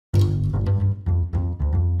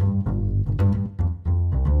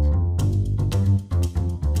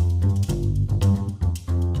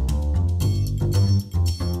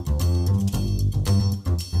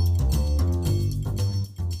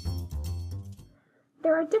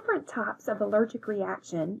There are different types of allergic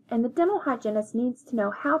reaction, and the dental hygienist needs to know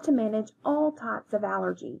how to manage all types of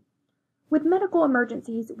allergy. With medical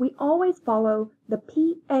emergencies, we always follow the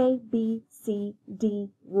PABCD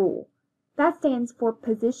rule. That stands for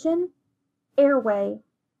position, airway,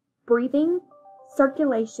 breathing,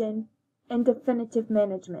 circulation, and definitive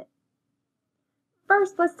management.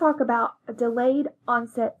 First, let's talk about a delayed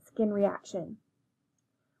onset skin reaction.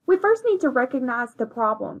 We first need to recognize the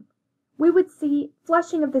problem. We would see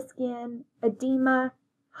flushing of the skin, edema,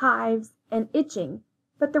 hives, and itching,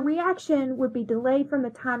 but the reaction would be delayed from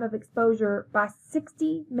the time of exposure by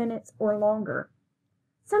 60 minutes or longer.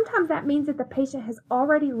 Sometimes that means that the patient has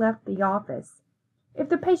already left the office. If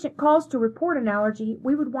the patient calls to report an allergy,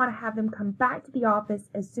 we would want to have them come back to the office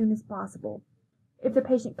as soon as possible. If the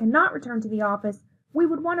patient cannot return to the office, we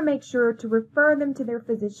would want to make sure to refer them to their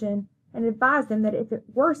physician and advise them that if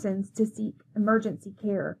it worsens, to seek emergency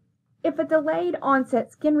care. If a delayed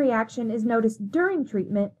onset skin reaction is noticed during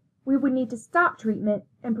treatment, we would need to stop treatment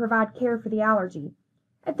and provide care for the allergy.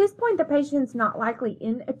 At this point, the patient is not likely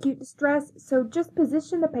in acute distress, so just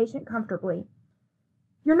position the patient comfortably.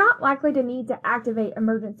 You're not likely to need to activate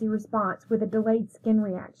emergency response with a delayed skin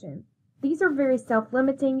reaction. These are very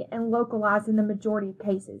self-limiting and localized in the majority of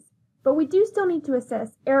cases, but we do still need to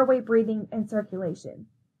assess airway, breathing, and circulation.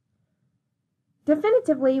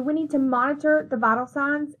 Definitively, we need to monitor the vital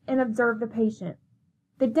signs and observe the patient.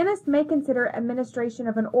 The dentist may consider administration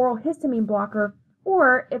of an oral histamine blocker,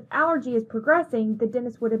 or if allergy is progressing, the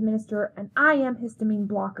dentist would administer an IM histamine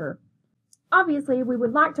blocker. Obviously, we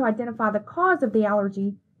would like to identify the cause of the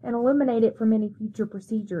allergy and eliminate it from any future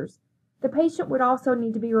procedures. The patient would also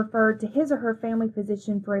need to be referred to his or her family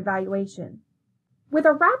physician for evaluation. With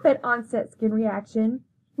a rapid onset skin reaction,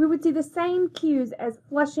 we would see the same cues as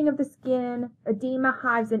flushing of the skin, edema,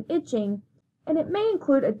 hives, and itching, and it may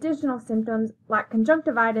include additional symptoms like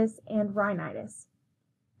conjunctivitis and rhinitis.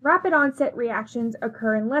 Rapid onset reactions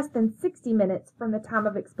occur in less than 60 minutes from the time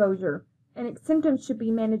of exposure, and symptoms should be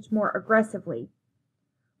managed more aggressively.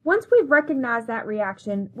 Once we've recognized that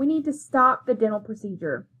reaction, we need to stop the dental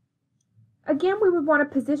procedure. Again, we would want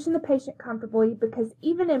to position the patient comfortably because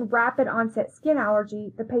even in rapid onset skin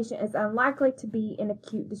allergy, the patient is unlikely to be in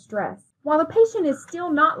acute distress. While the patient is still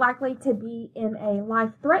not likely to be in a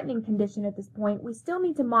life-threatening condition at this point, we still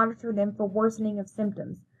need to monitor them for worsening of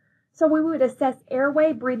symptoms. So we would assess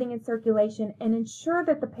airway, breathing, and circulation and ensure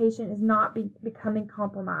that the patient is not becoming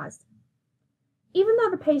compromised. Even though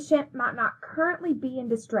the patient might not currently be in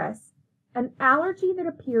distress, an allergy that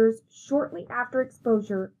appears shortly after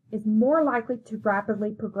exposure is more likely to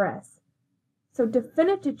rapidly progress. So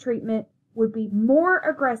definitive treatment would be more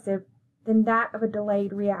aggressive than that of a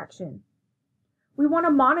delayed reaction. We want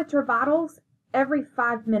to monitor vitals every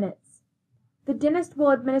 5 minutes. The dentist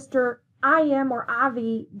will administer IM or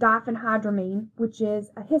IV diphenhydramine, which is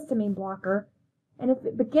a histamine blocker, and if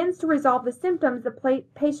it begins to resolve the symptoms, the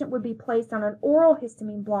patient would be placed on an oral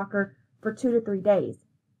histamine blocker for 2 to 3 days.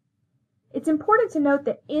 It's important to note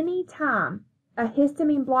that any time a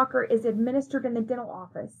histamine blocker is administered in the dental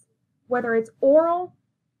office, whether it's oral,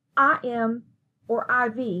 IM, or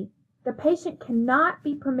IV, the patient cannot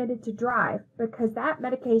be permitted to drive because that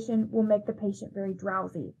medication will make the patient very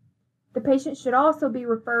drowsy. The patient should also be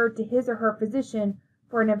referred to his or her physician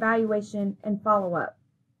for an evaluation and follow-up.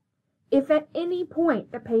 If at any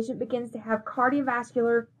point the patient begins to have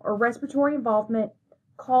cardiovascular or respiratory involvement,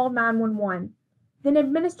 call 911. Then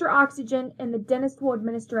administer oxygen and the dentist will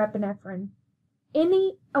administer epinephrine.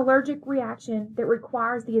 Any allergic reaction that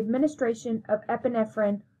requires the administration of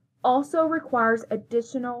epinephrine also requires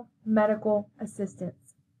additional medical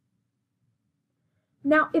assistance.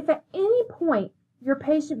 Now, if at any point your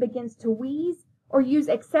patient begins to wheeze or use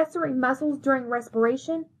accessory muscles during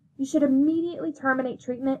respiration, you should immediately terminate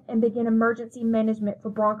treatment and begin emergency management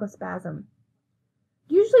for bronchospasm.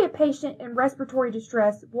 Usually a patient in respiratory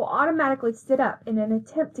distress will automatically sit up in an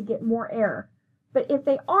attempt to get more air, but if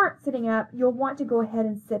they aren't sitting up, you'll want to go ahead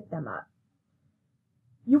and sit them up.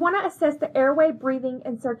 You want to assess the airway, breathing,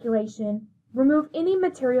 and circulation, remove any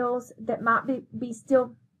materials that might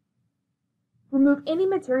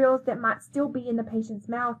still be in the patient's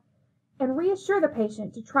mouth, and reassure the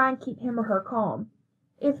patient to try and keep him or her calm.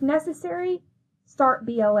 If necessary, start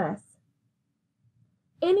BLS.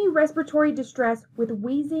 Any respiratory distress with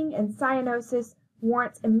wheezing and cyanosis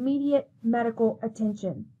warrants immediate medical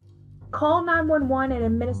attention. Call 911 and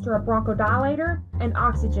administer a bronchodilator and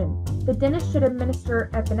oxygen. The dentist should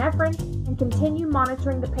administer epinephrine and continue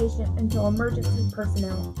monitoring the patient until emergency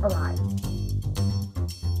personnel arrive.